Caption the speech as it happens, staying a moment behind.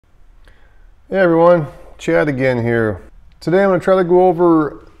Hey everyone, Chad again here. Today I'm going to try to go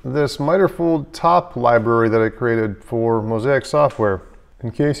over this Mitered top library that I created for Mozaik software.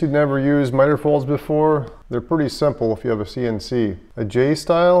 In case you've never used miter folds before, they're pretty simple if you have a CNC. A J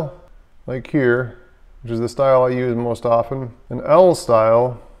style, like here, which is the style I use most often. An L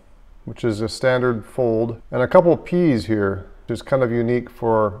style, which is a standard fold. And a couple P's here, which is kind of unique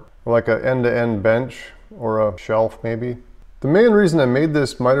for like an end-to-end bench or a shelf maybe. The main reason I made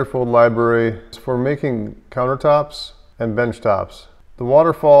this Mitered library is for making countertops and bench tops. The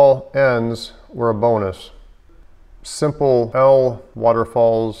waterfall ends were a bonus. Simple L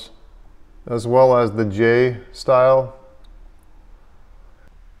waterfalls as well as the J style.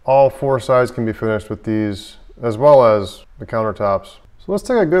 All four sides can be finished with these as well as the countertops. So let's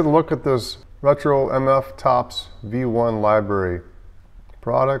take a good look at this Retro MF Tops V1 library.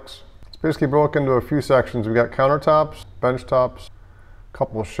 Products. It's basically broken into a few sections. We've got countertops, bench tops, a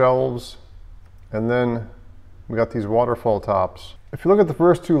couple shelves, and then we got these waterfall tops. If you look at the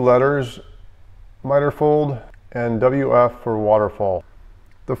first two letters, Mitered and WF for waterfall.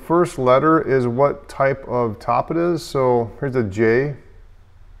 The first letter is what type of top it is. So here's a J.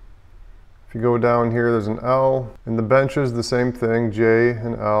 If you go down here, there's an L. In the benches, the same thing, J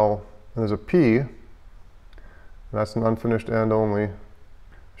and L. And there's a P. And that's an unfinished end only.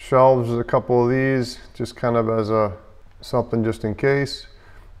 Shelves, there's a couple of these, just kind of as a something just in case.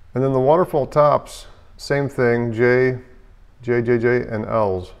 And then the waterfall tops, same thing, J, J, J, J, and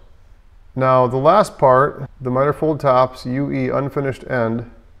L's. Now the last part, the Mitered tops, UE unfinished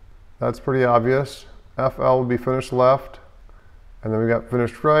end, that's pretty obvious. FL would be finished left, and then we got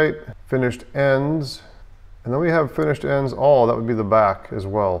finished right, finished ends, and then we have finished ends all, that would be the back as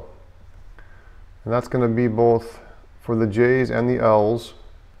well. And that's going to be both for the J's and the L's.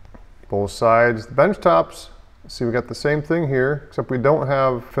 Both sides. The bench tops, see we got the same thing here, except we don't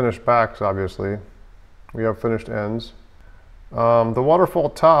have finished backs obviously. We have finished ends. The waterfall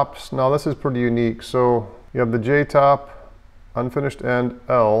tops, now this is pretty unique. So you have the J top, unfinished end,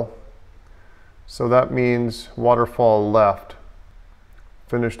 L. So that means waterfall left.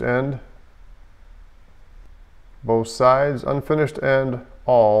 Finished end. Both sides, unfinished end,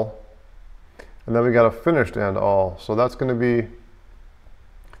 all. And then we got a finished end, all. So that's going to be,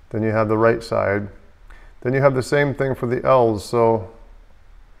 then you have the right side. Then you have the same thing for the L's. So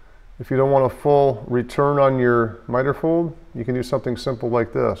if you don't want a full return on your miter fold, you can do something simple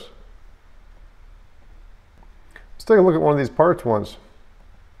like this. Let's take a look at one of these parts once.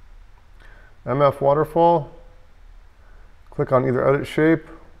 MF waterfall. Click on either edit shape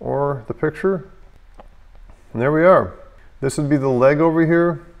or the picture. And there we are. This would be the leg over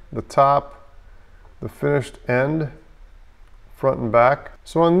here, the top, the finished end, front and back.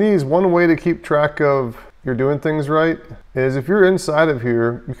 So on these, one way to keep track of you're doing things right is if you're inside of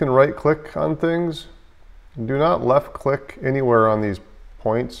here, you can right click on things. Do not left click anywhere on these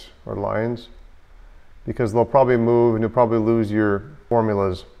points or lines because they'll probably move and you'll probably lose your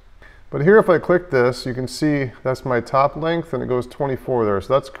formulas. But here if I click this, you can see that's my top length and it goes 24 there,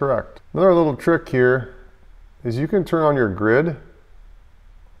 so that's correct. Another little trick here is you can turn on your grid.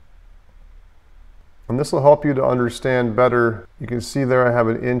 And this will help you to understand better. You can see there I have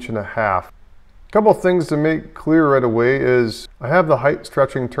 1.5 inches. A couple of things to make clear right away is I have the height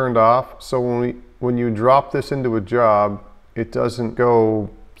stretching turned off. So when you drop this into a job, it doesn't go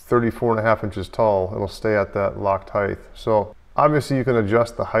 34.5 inches tall. It'll stay at that locked height. So obviously you can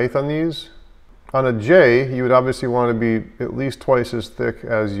adjust the height on these. On a J, you would obviously want to be at least twice as thick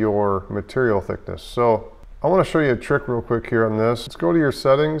as your material thickness. So I want to show you a trick real quick here on this. Let's go to your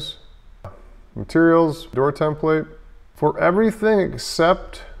settings. Materials, door template. For everything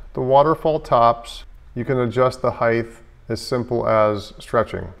except the waterfall tops, you can adjust the height as simple as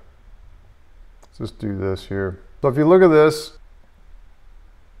stretching. Let's just do this here. So if you look at this,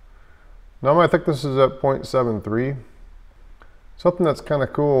 now my thickness is at 0.73. Something that's kind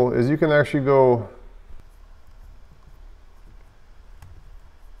of cool is you can actually go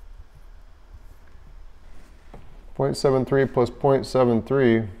 .73 plus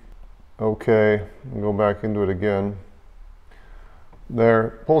 0.73. Okay, go back into it again.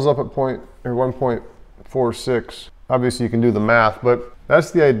 There, pulls up at 1.46. Obviously you can do the math, but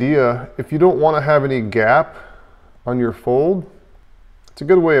that's the idea. If you don't want to have any gap on your fold, it's a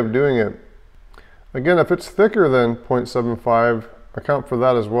good way of doing it. Again, if it's thicker than 0.75, account for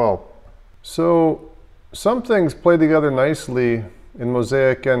that as well. So some things play together nicely in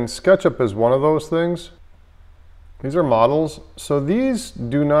Mozaik, and SketchUp is one of those things. These are models, so these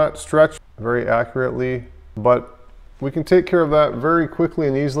do not stretch very accurately, but we can take care of that very quickly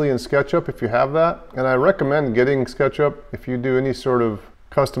and easily in SketchUp if you have that. And I recommend getting SketchUp if you do any sort of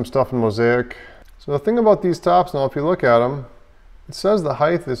custom stuff in Mozaik. So the thing about these tops now, if you look at them, it says the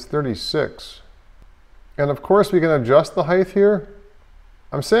height is 36. And of course we can adjust the height here.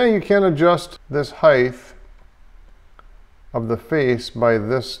 I'm saying you can't adjust this height of the face by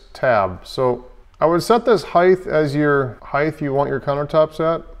this tab. So I would set this height as your height you want your countertops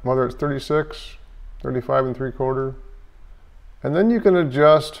at, whether it's 36, 35 and 3/4. And then you can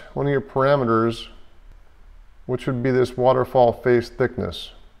adjust one of your parameters, which would be this waterfall face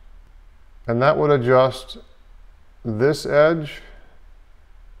thickness. And that would adjust this edge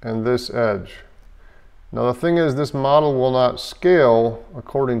and this edge. Now the thing is, this model will not scale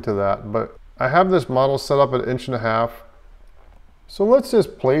according to that, but I have this model set up at 1.5 inches. So let's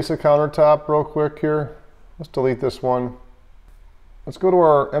just place a countertop real quick here. Let's delete this one. Let's go to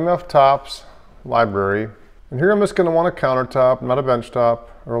our MF Tops library. And here I'm just going to want a countertop, not a bench top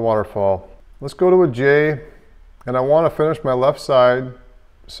or a waterfall. Let's go to a J, and I want to finish my left side,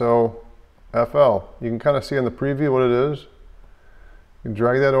 so FL. You can kind of see in the preview what it is. You can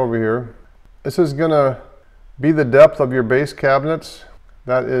drag that over here. This is going to be the depth of your base cabinets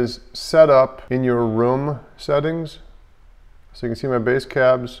that is set up in your room settings. So you can see my base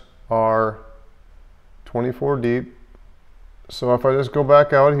cabs are 24 deep. So if I just go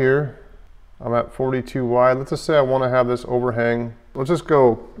back out here, I'm at 42 wide. Let's just say I want to have this overhang. Let's just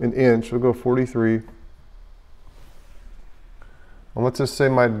go an inch. We'll go 43. And let's just say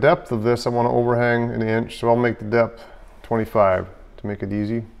my depth of this, I want to overhang an inch. So I'll make the depth 25 to make it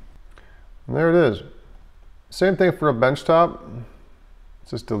easy. And there it is. Same thing for a bench top.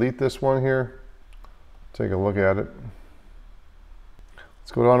 Let's just delete this one here. Take a look at it.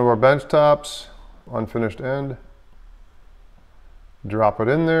 Let's go down to our bench tops, unfinished end. Drop it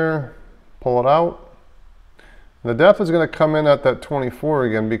in there. Pull it out. And the depth is going to come in at that 24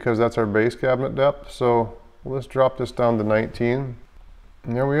 again because that's our base cabinet depth. So let's drop this down to 19.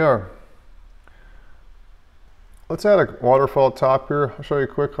 And there we are. Let's add a waterfall top here. I'll show you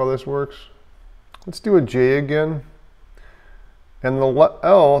quick how this works. Let's do a J again. And the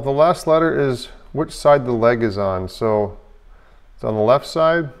L, the last letter, is which side the leg is on. So it's on the left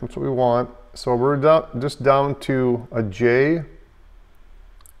side. That's what we want. So we're just down to a J.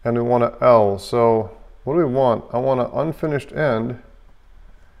 And we want an L. So what do we want? I want an unfinished end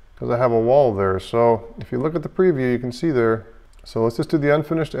because I have a wall there. So if you look at the preview, you can see there. So let's just do the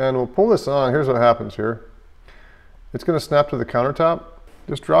unfinished end. We'll pull this on. Here's what happens here. It's going to snap to the countertop.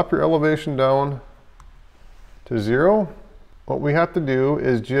 Just drop your elevation down to 0. What we have to do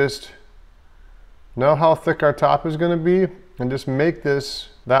is just know how thick our top is going to be and just make this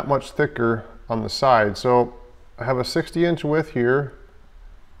that much thicker on the side. So I have a 60-inch width here.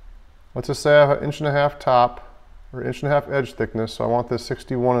 Let's just say I have an 1.5 inch top or 1.5 inch edge thickness, so I want this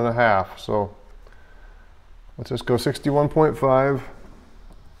 61.5. So let's just go 61.5.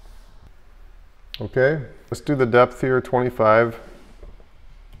 Okay, let's do the depth here, 25.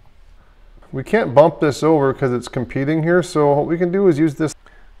 We can't bump this over because it's competing here, so what we can do is use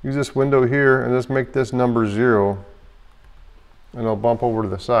this window here and just make this number 0, and it'll bump over to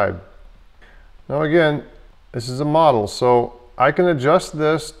the side. Now again, this is a model, so I can adjust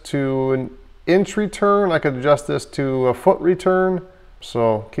this to an inch return. I can adjust this to a foot return.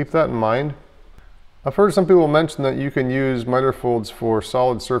 So keep that in mind. I've heard some people mention that you can use miter folds for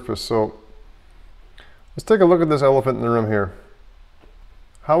solid surface. So let's take a look at this elephant in the room here.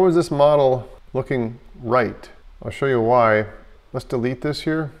 How is this model looking right? I'll show you why. Let's delete this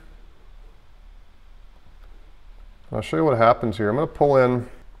here. I'll show you what happens here. I'm going to pull in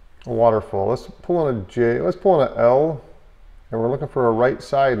a waterfall. Let's pull in a J. Let's pull in an L. And we're looking for a right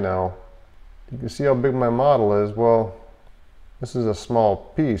side now. You can see how big my model is. Well, this is a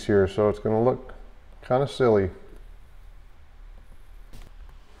small piece here, so it's going to look kind of silly.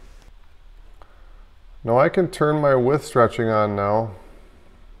 Now I can turn my width stretching on now.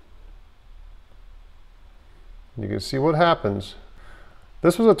 You can see what happens.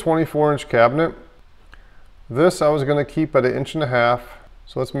 This was a 24-inch cabinet. This I was going to keep at 1.5 inches.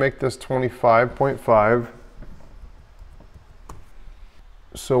 So let's make this 25.5.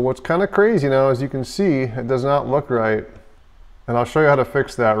 So what's kind of crazy now, as you can see, it does not look right. And I'll show you how to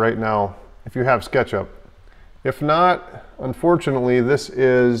fix that right now if you have SketchUp. If not, unfortunately, this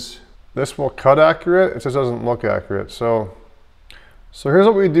will cut accurate, it just doesn't look accurate. So here's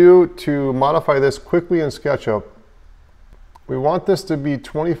what we do to modify this quickly in SketchUp. We want this to be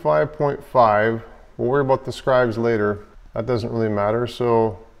 25.5. We'll worry about the scribes later. That doesn't really matter.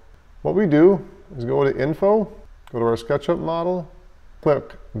 So what we do is go to Info, go to our SketchUp model,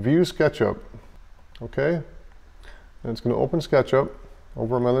 click View SketchUp, okay? And it's going to open SketchUp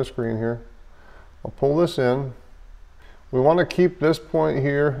over on my other screen here. I'll pull this in. We want to keep this point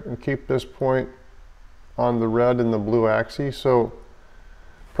here and keep this point on the red and the blue axis. So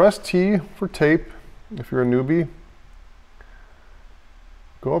press T for tape if you're a newbie.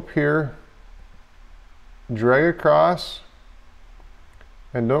 Go up here, drag across,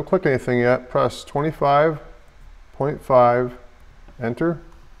 and don't click anything yet. Press 25.5, enter. And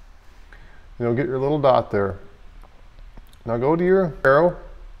you'll get your little dot there. Now go to your arrow,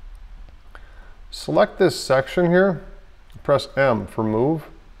 select this section here, press M for move.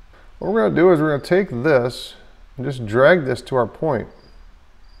 What we're going to do is we're going to take this and just drag this to our point.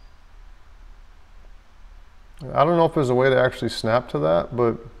 I don't know if there's a way to actually snap to that,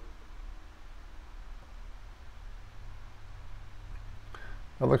 but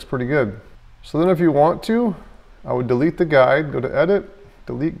that looks pretty good. So then if you want to, I would delete the guide, go to Edit,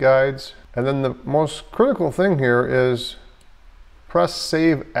 Delete Guides, and then the most critical thing here is press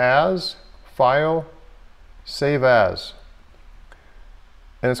Save As, File, Save As.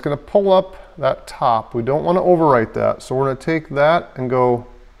 And it's going to pull up that top. We don't want to overwrite that, so we're going to take that and go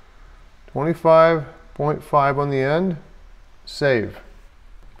 25.5 on the end, save.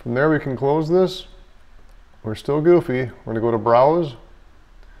 From there we can close this. We're still goofy. We're going to go to Browse,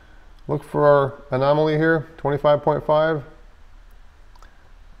 look for our anomaly here, 25.5,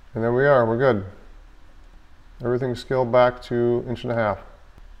 and there we are, we're good. Everything's scaled back to 1.5 inches.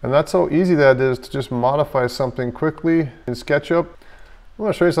 And that's how easy that is to just modify something quickly in SketchUp. I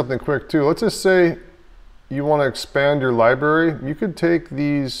want to show you something quick too. Let's just say you want to expand your library. You could take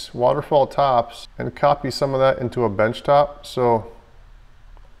these waterfall tops and copy some of that into a bench top. So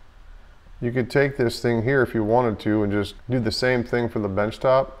you could take this thing here if you wanted to and just do the same thing for the bench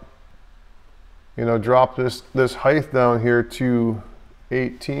top. You know, drop this height down here to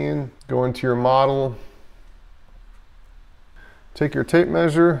 18. Go into your model. Take your tape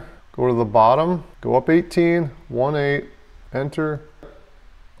measure, go to the bottom, go up 18, 1/8, enter.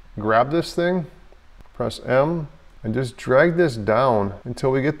 Grab this thing, press M, and just drag this down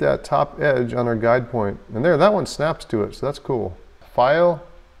until we get that top edge on our guide point. And there, that one snaps to it, so that's cool. File,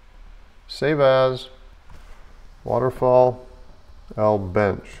 Save As, Waterfall, L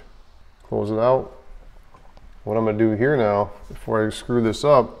Bench. Close it out. What I'm going to do here now, before I screw this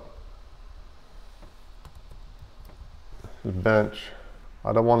up, is bench.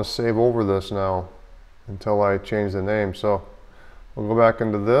 I don't want to save over this now until I change the name. So we'll go back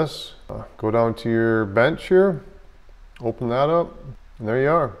into this, go down to your bench here, open that up, and there you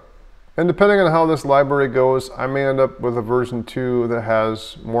are. And depending on how this library goes, I may end up with a version 2 that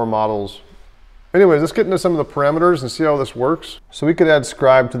has more models. Anyways, let's get into some of the parameters and see how this works. So we could add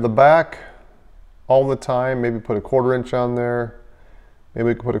scribe to the back all the time, maybe put a 1/4 inch on there. Maybe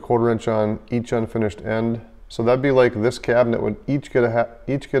we could put a 1/4 inch on each unfinished end. So that'd be like this cabinet would each get a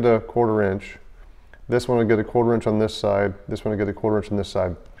 1/4 inch. This one would get a 1/4 inch on this side. This one would get a 1/4 inch on this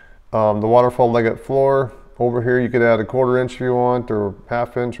side. The waterfall legged floor, over here you could add a 1/4 inch if you want, or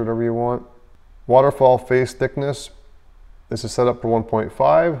 1/2 inch, whatever you want. Waterfall face thickness, this is set up for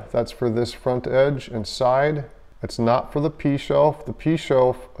 1.5. That's for this front edge and side. It's not for the P shelf. The P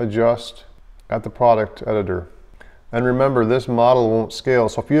shelf adjusts at the product editor. And remember, this model won't scale.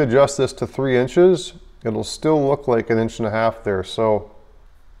 So if you adjust this to 3 inches, it'll still look like 1.5 inches there. So,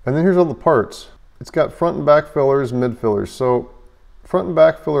 and then here's all the parts. It's got front and back fillers, mid fillers. So front and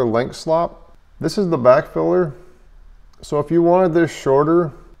back filler length slop. This is the back filler. So if you wanted this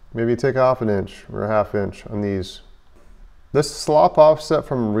shorter, maybe take off 1 inch or 1/2 inch on these. This slop offset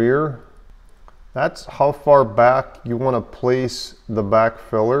from rear, that's how far back you want to place the back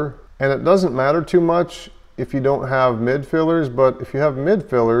filler. And it doesn't matter too much if you don't have mid fillers, but if you have mid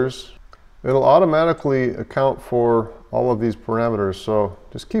fillers, it'll automatically account for all of these parameters. So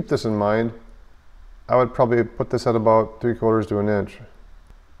just keep this in mind. I would probably put this at about 3/4 to 1 inch.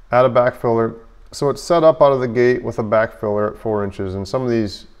 Add a back filler. So it's set up out of the gate with a back filler at 4 inches, and some of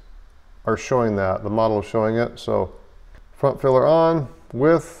these are showing that. The model is showing it. So front filler on,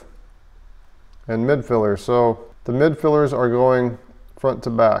 width, and mid filler. So the mid fillers are going front to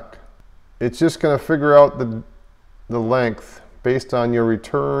back. It's just going to figure out the length based on your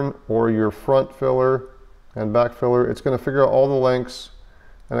return or your front filler and back filler. It's going to figure out all the lengths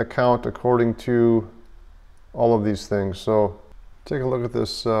and account according to all of these things. So take a look at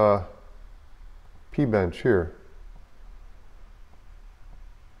this P bench here.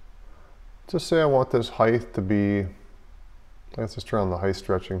 Just say I want this height to be, let's just turn on the height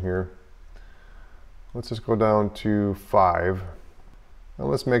stretching here. Let's just go down to 5. And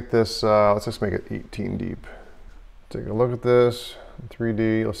let's make this, let's just make it 18 deep. Take a look at this in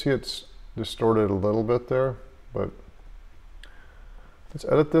 3D. You'll see it's distorted a little bit there, but let's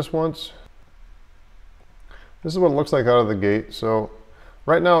edit this once. This is what it looks like out of the gate. So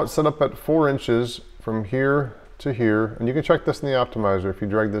right now it's set up at 4 inches from here to here, and you can check this in the optimizer if you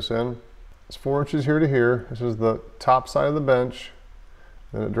drag this in. It's 4 inches here to here. This is the top side of the bench.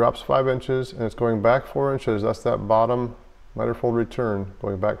 Then it drops 5 inches and it's going back 4 inches. That's that bottom miter fold return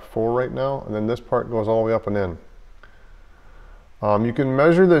going back 4 right now, and then this part goes all the way up and in. You can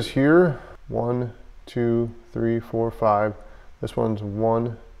measure this here. 1, 2, 3, 4, 5. This one's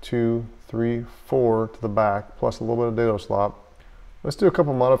 1, 2, 3, 4 to the back, plus a little bit of dado slop. Let's do a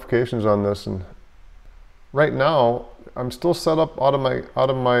couple modifications on this. And right now, I'm still set up out of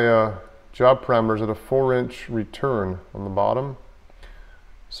my job parameters at a 4-inch return on the bottom.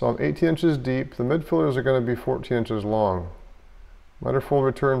 So I'm 18 inches deep. The mid fillers are going to be 14 inches long. Miter fold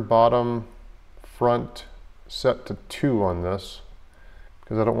return bottom, front, set to 2 on this,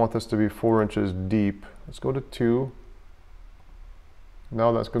 because I don't want this to be 4 inches deep. Let's go to 2.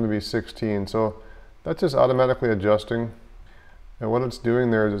 Now that's going to be 16. So that's just automatically adjusting. And what it's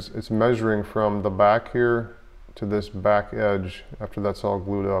doing there is it's measuring from the back here to this back edge after that's all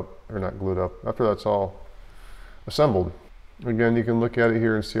glued up, or not glued up, after that's all assembled. Again, you can look at it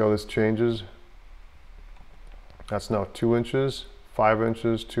here and see how this changes. That's now 2 inches, 5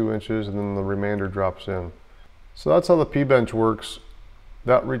 inches, 2 inches, and then the remainder drops in. So that's how the P-bench works.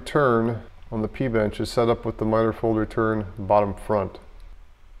 That return on the P-bench is set up with the miter fold return bottom front.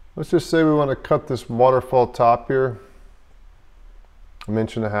 Let's just say we want to cut this waterfall top here. 1.5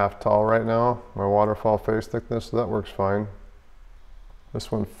 inches tall right now, my waterfall face thickness, so that works fine.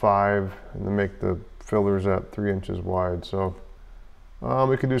 This one 5, and then make the fillers at 3 inches wide. So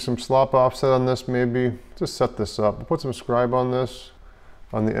we could do some slop offset on this maybe. Just set this up. We'll put some scribe on this.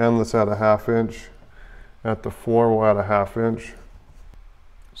 On the end, let's add a 1/2 inch. At the floor, we'll add a 1/2 inch.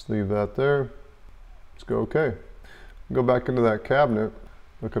 Just leave that there. Let's go okay. Go back into that cabinet.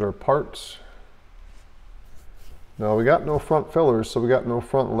 Look at our parts. Now we got no front fillers, so we got no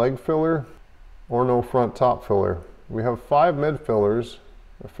front leg filler or no front top filler. We have 5 mid fillers.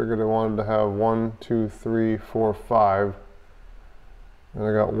 I figured I wanted to have 1, 2, 3, 4, 5. And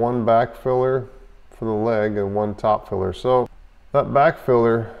I got 1 back filler for the leg and 1 top filler. So that back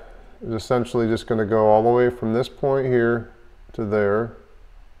filler is essentially just going to go all the way from this point here to there,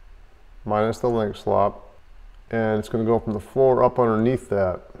 minus the link slop. And it's going to go from the floor up underneath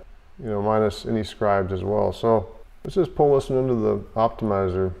that, you know, minus any scribes as well. So let's just pull this into the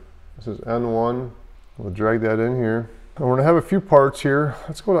optimizer. This is N1. We'll drag that in here. And we're going to have a few parts here.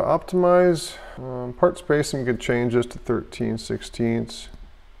 Let's go to optimize. Part spacing, we could change this to 13/16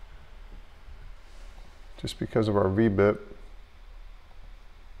 just because of our V-bit.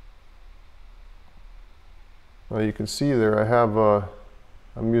 Now you can see there I have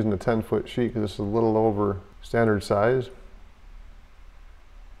I'm using a 10-foot sheet because this is a little over standard size.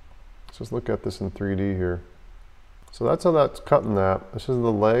 Let's just look at this in 3D here. So that's how that's cutting that. This is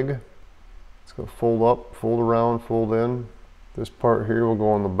the leg. It's going to fold up, fold around, fold in. This part here will go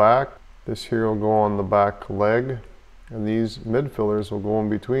on the back. This here will go on the back leg. And these mid fillers will go in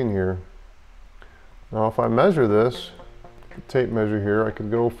between here. Now if I measure this, the tape measure here, I could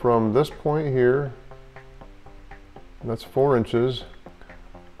go from this point here, and that's 4 inches.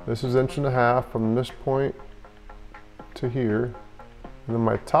 This is 1.5 inches from this point to here. And then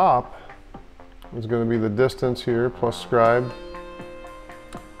my top is going to be the distance here plus scribe.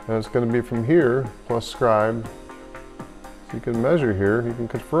 And it's going to be from here plus scribe. So you can measure here, you can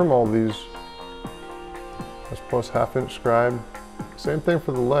confirm all these. That's plus 1/2 inch scribe. Same thing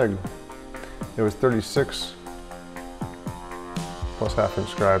for the leg. It was 36 plus 1/2 inch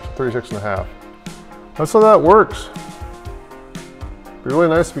scribe, so 36.5. That's how that works. It'd be really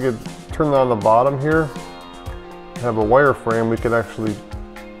nice if we could turn that on the bottom here. Have a wire frame we could actually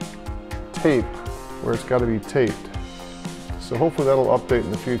tape where it's got to be taped. So hopefully that'll update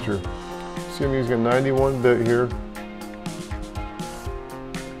in the future. See, I'm using a 91 bit here.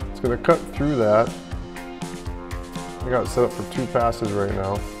 It's going to cut through that. I got it set up for 2 passes right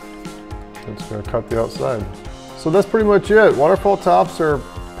now. It's going to cut the outside. So that's pretty much it. Waterfall tops are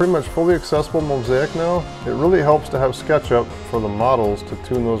pretty much fully accessible Mozaik now. It really helps to have SketchUp for the models to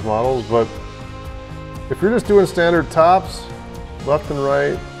tune those models, but if you're just doing standard tops, left and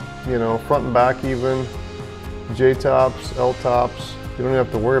right, you know, front and back even, J-tops, L-tops, you don't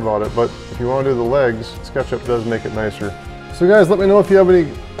have to worry about it, but if you want to do the legs, SketchUp does make it nicer. So guys, let me know if you have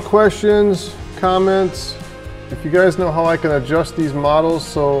any questions, comments. If you guys know how I can adjust these models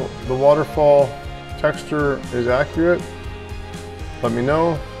so the waterfall texture is accurate, let me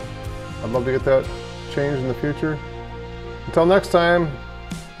know. I'd love to get that changed in the future. Until next time,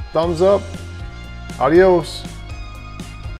 thumbs up, adios.